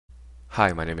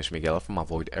Hi, my name is Miguel from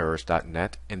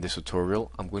avoiderrors.net. In this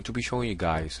tutorial, I'm going to be showing you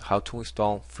guys how to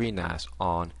install FreeNAS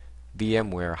on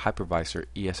VMware Hypervisor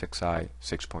ESXi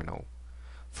 6.0.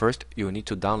 First, you will need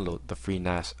to download the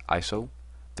FreeNAS ISO.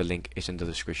 The link is in the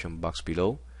description box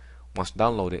below. Once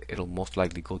downloaded, it'll most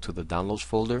likely go to the downloads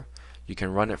folder. You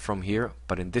can run it from here,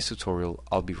 but in this tutorial,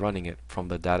 I'll be running it from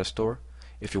the datastore.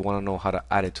 If you want to know how to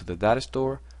add it to the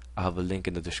datastore, I have a link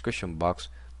in the description box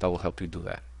that will help you do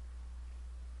that.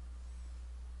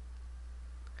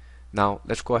 Now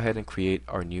let's go ahead and create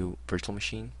our new virtual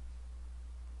machine.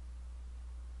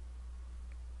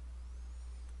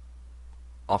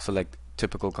 I'll select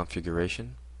typical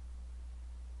configuration.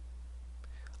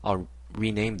 I'll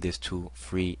rename this to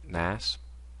FreeNAS.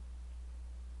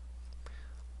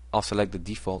 I'll select the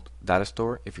default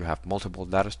datastore. If you have multiple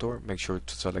datastore, make sure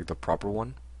to select the proper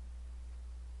one.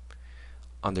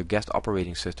 Under guest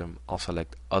operating system, I'll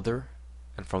select other,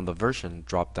 and from the version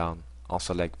drop down, I'll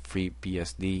select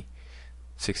FreeBSD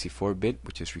 64-bit,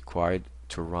 which is required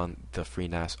to run the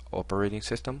FreeNAS operating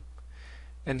system.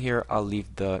 And here I'll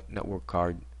leave the network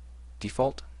card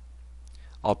default.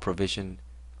 I'll provision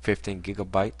 15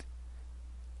 gigabyte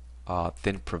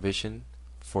thin provision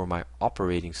for my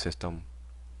operating system,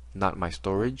 not my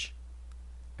storage,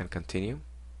 and continue.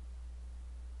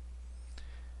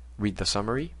 Read the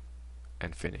summary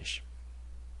and finish.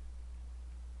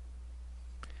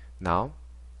 Now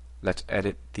let's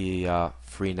edit the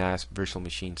FreeNAS virtual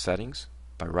machine settings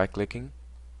by right-clicking,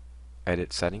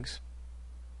 Edit Settings.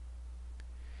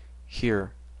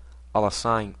 Here, I'll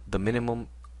assign the minimum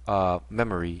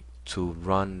memory to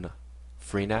run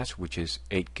FreeNAS, which is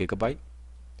 8 gigabyte,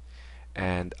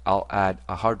 and I'll add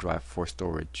a hard drive for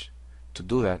storage. To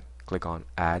do that, click on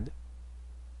Add,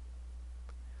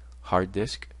 Hard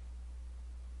Disk,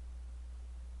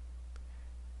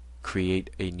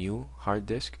 create a new hard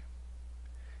disk.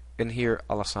 In here,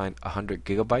 I'll assign 100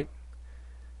 gigabyte,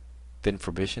 then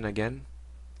provision again.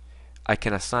 I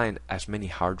can assign as many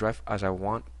hard drive as I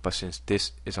want, but since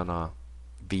this is on a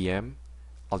VM,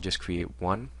 I'll just create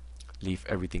one, leave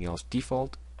everything else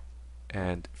default,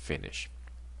 and finish.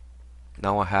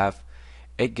 Now I have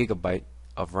 8 gigabyte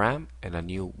of RAM and a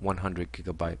new 100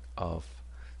 gigabyte of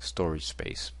storage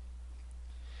space.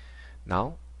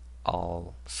 Now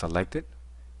I'll select it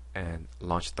and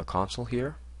launch the console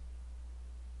here.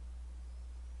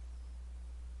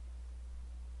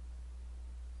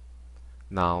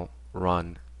 Now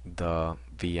run the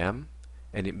VM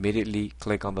and immediately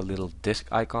click on the little disk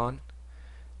icon,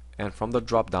 and from the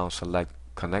drop down select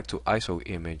Connect to ISO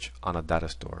image on a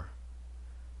datastore.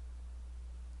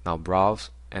 Now browse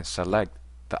and select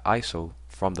the ISO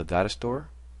from the datastore.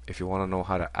 If you want to know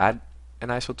how to add an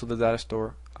ISO to the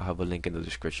datastore, I have a link in the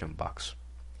description box.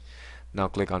 Now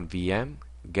click on VM,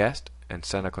 guest, and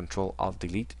send a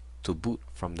Control-Alt-Delete to boot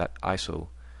from that ISO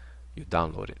you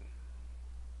downloaded.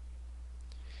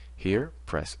 Here,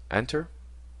 press Enter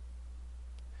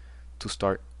to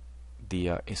start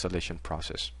the installation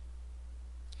process.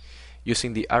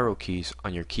 Using the arrow keys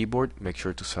on your keyboard, make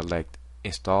sure to select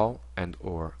Install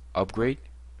and/or Upgrade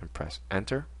and press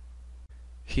Enter.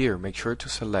 Here, make sure to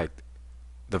select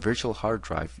the virtual hard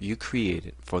drive you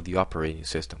created for the operating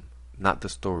system, not the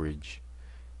storage,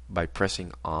 by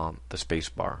pressing on the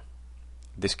spacebar.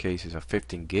 This case is a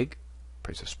 15 gig.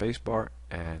 Press the spacebar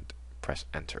and press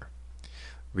Enter.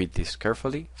 Read this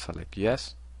carefully, select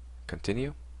Yes,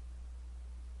 continue.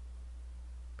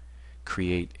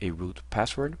 Create a root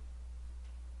password.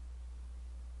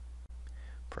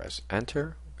 Press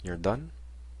Enter when you're done.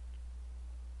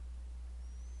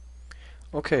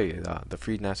 Okay, the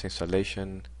FreeNAS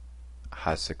installation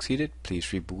has succeeded. Please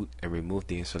reboot and remove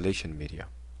the installation media.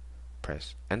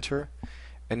 Press Enter,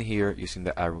 and here, using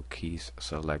the arrow keys,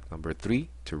 select number 3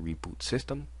 to reboot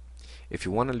system. If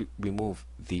you want to remove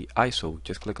the ISO,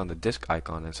 just click on the disk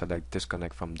icon and select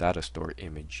Disconnect from Datastore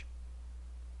Image.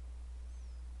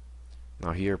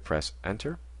 Now here, press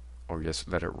Enter, or just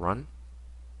let it run.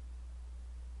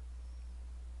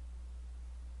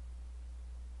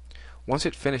 Once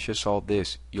it finishes all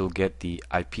this, you'll get the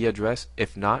IP address.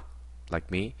 If not, like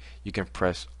me, you can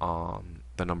press on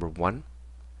the number 1,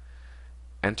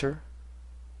 Enter,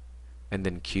 and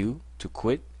then Q to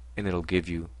quit, and it'll give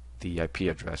you the IP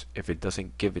address if it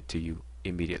doesn't give it to you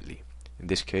immediately. In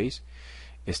this case,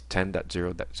 it's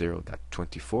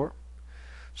 10.0.0.24.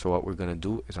 So what we're going to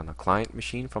do is, on a client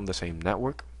machine from the same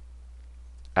network,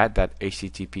 add that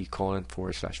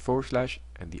http://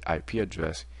 and the IP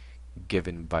address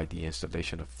given by the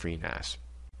installation of FreeNAS.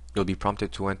 You'll be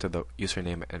prompted to enter the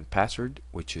username and password,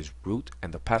 which is root,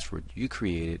 and the password you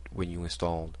created when you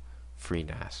installed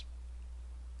FreeNAS.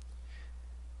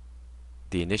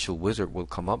 the initial wizard will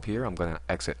come up here. I'm going to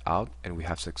exit out, and we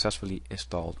have successfully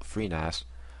installed FreeNAS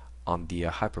on the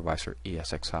Hypervisor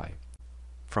ESXi.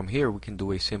 From here we can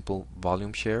do a simple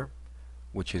volume share,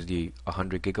 which is the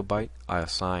 100 gigabyte I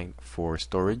assign for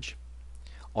storage.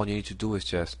 All you need to do is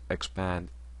just expand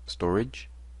storage,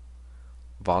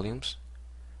 volumes,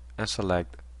 and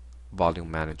select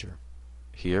volume manager.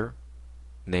 Here,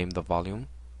 name the volume.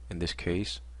 In this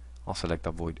case, I'll select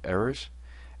avoid errors,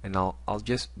 and I'll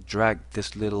just drag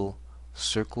this little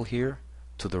circle here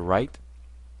to the right,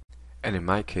 and in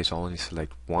my case I'll only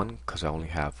select one because I only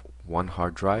have one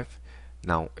hard drive.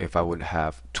 Now if I would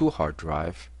have two hard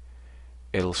drives,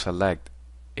 it'll select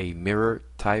a mirror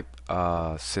type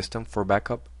system for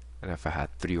backup, and if I had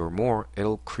three or more,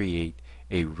 it'll create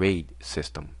a RAID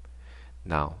system.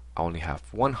 Now I only have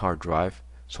one hard drive,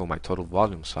 so my total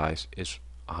volume size is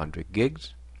 100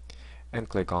 gigs, and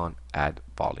click on add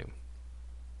volume.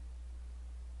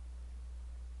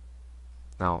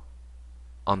 Now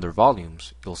under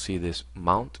volumes, you'll see this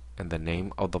mount and the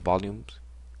name of the volumes.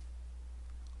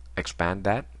 Expand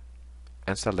that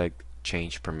and select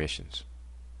change permissions.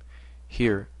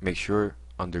 Here, make sure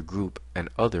under group and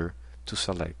other to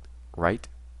select write,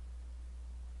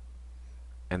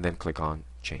 and then click on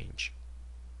change.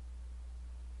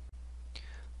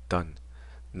 Done.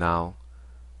 Now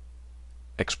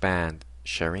expand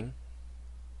sharing.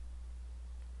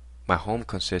 My home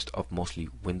consists of mostly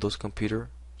Windows computer,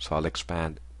 so I'll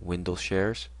expand Windows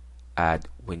shares, add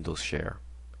Windows share.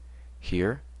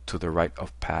 Here to the right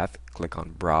of path, click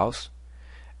on browse,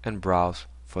 and browse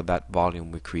for that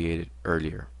volume we created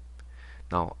earlier.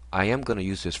 Now I am going to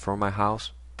use this for my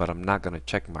house, but I'm not going to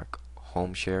check mark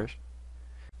home shares.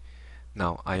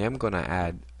 Now I am going to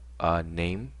add a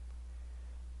name.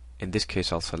 In this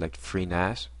case I'll select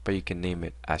FreeNAS, but you can name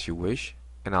it as you wish,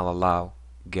 and I'll allow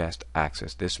guest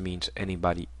access. This means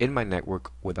anybody in my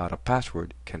network without a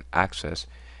password can access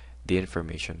the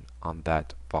information on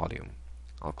that volume.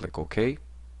 I'll click OK.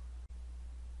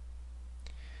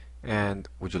 And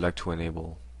would you like to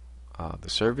enable the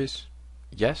service?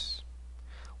 Yes.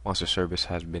 Once the service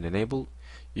has been enabled,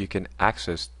 you can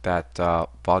access that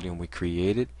volume we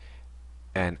created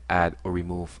and add or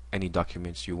remove any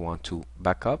documents you want to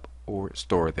back up or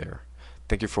store there.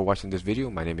 Thank you for watching this video.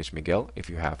 My name is Miguel. If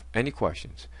you have any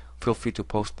questions, feel free to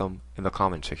post them in the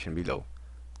comment section below.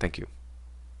 Thank you.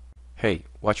 Hey,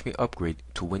 watch me upgrade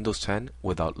to Windows 10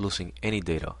 without losing any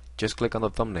data. Just click on the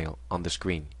thumbnail on the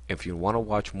screen. If you want to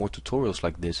watch more tutorials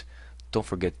like this, don't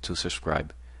forget to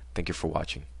subscribe. Thank you for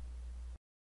watching.